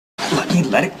He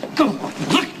let it go.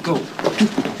 Let it go.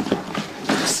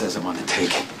 It says I'm on the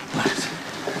take.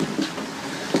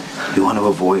 You want to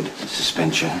avoid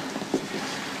suspension?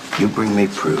 You bring me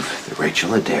proof that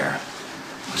Rachel Adair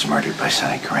was murdered by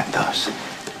Sonny Corinthos.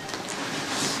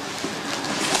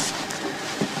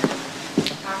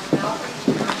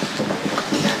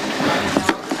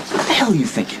 What the hell are you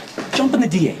thinking? Jumping the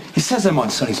DA. It says I'm on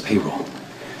Sonny's payroll.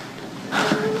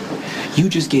 You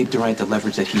just gave Durrant the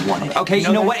leverage that he wanted. Okay,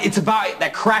 you know what? It's about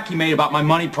that crack he made about my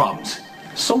money problems.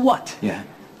 So what? Yeah.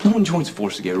 No one joins the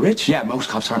force to get rich. Yeah, most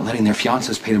cops aren't letting their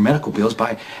fiancés pay their medical bills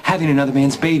by having another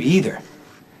man's baby either.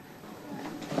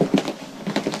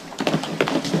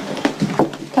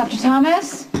 Dr.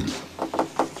 Thomas?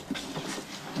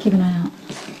 Keep an eye out.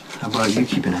 How about you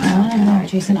keep an eye out? No,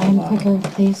 Jason, quicker,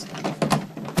 please.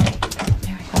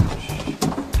 There we go.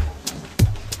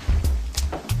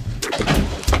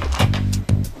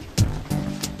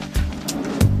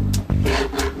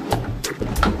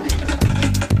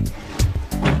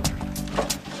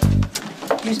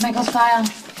 Here's Michael's file.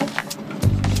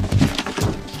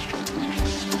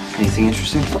 Anything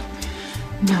interesting?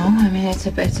 No, I mean, it's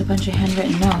a bunch of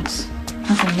handwritten notes.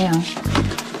 Nothing new.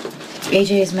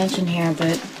 AJ is mentioned here,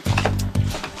 but...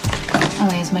 Oh,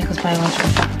 here's Michael's biological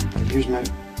file. Here's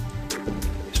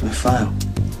my file.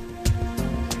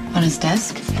 On his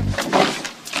desk?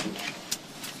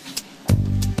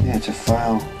 Yeah, it's a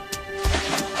file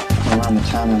around the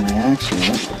time of my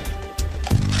accident.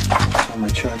 All my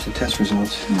charts and test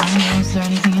results. Is there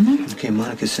anything in there? Okay,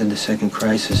 Monica said the second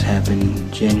crisis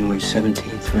happened January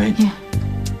 17th, right? Yeah.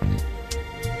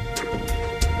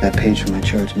 That page from my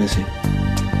chart's missing.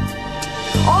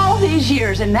 All these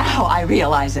years, and now I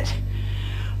realize it.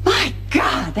 My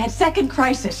God, that second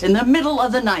crisis in the middle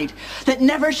of the night that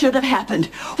never should have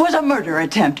happened was a murder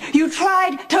attempt. You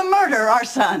tried to murder our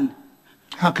son.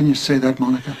 How can you say that,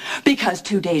 Monica? Because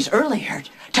 2 days earlier,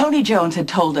 Tony Jones had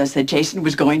told us that Jason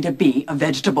was going to be a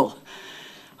vegetable.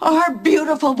 Our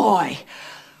beautiful boy,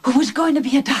 who was going to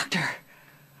be a doctor,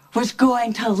 was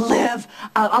going to live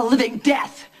a living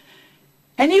death.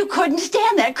 And you couldn't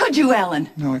stand that, could you, Ellen?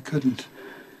 No, I couldn't.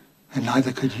 And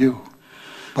neither could you.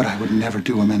 But I would never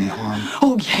do him any harm.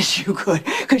 Oh, yes, you could,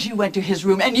 because you went to his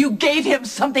room and you gave him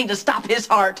something to stop his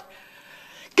heart.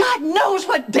 God knows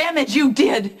what damage you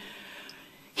did.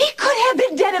 He could have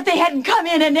been dead if they hadn't come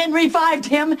in and then revived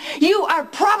him. You are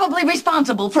probably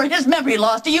responsible for his memory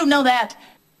loss. Do you know that?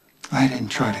 I didn't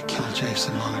try to kill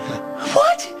Jason, Monica.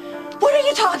 What? What are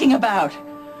you talking about?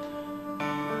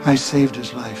 I saved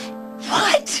his life.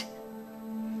 What?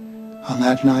 On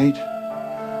that night,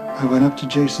 I went up to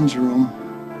Jason's room,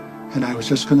 and I was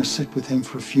just going to sit with him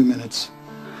for a few minutes.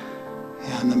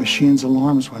 And the machine's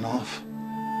alarms went off.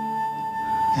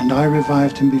 And I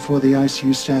revived him before the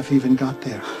ICU staff even got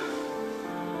there.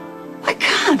 My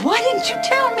God, why didn't you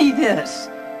tell me this?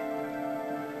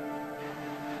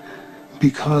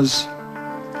 Because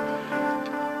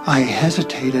I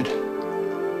hesitated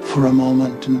for a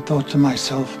moment and thought to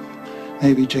myself,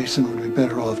 maybe Jason would be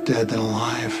better off dead than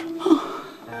alive.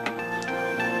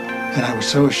 And I was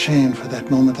so ashamed for that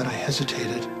moment that I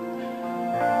hesitated.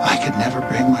 I could never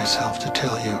bring myself to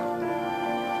tell you.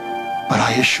 But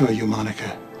I assure you,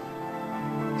 Monica,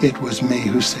 it was me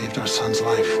who saved our son's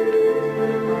life.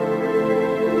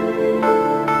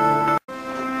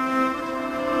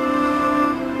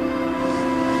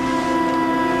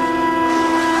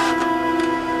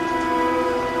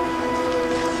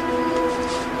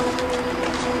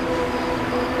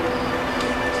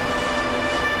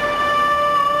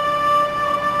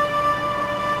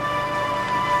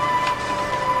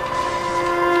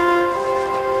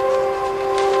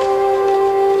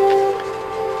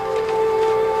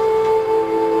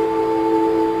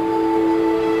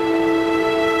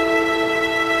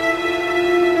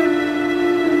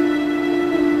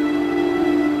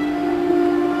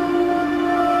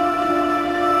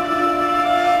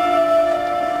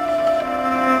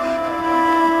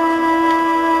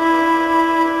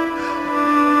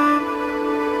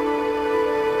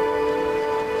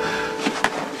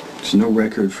 There's no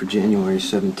record for January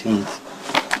 17th.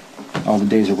 All the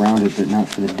days around it, but not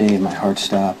for the day my heart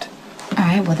stopped. All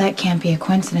right, well, that can't be a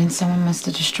coincidence. Someone must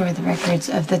have destroyed the records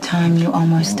of the time you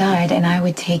almost died, and I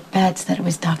would take bets that it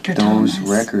was Dr. Thomas. Those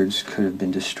records could have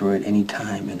been destroyed any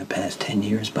time in the past 10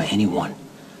 years by anyone.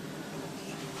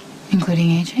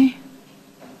 Including AJ?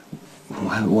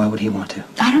 Why would he want to?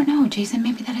 I don't know, Jason.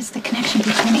 Maybe that is the connection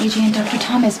between AJ and Dr.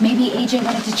 Thomas. Maybe AJ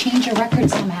wanted to change your record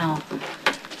somehow.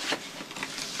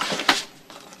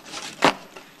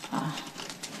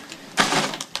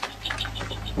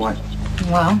 What?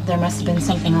 Well, there must have been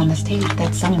something on this tape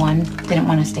that someone didn't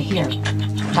want us to hear.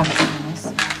 About this.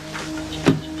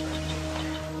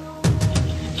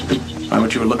 Find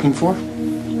what you were looking for?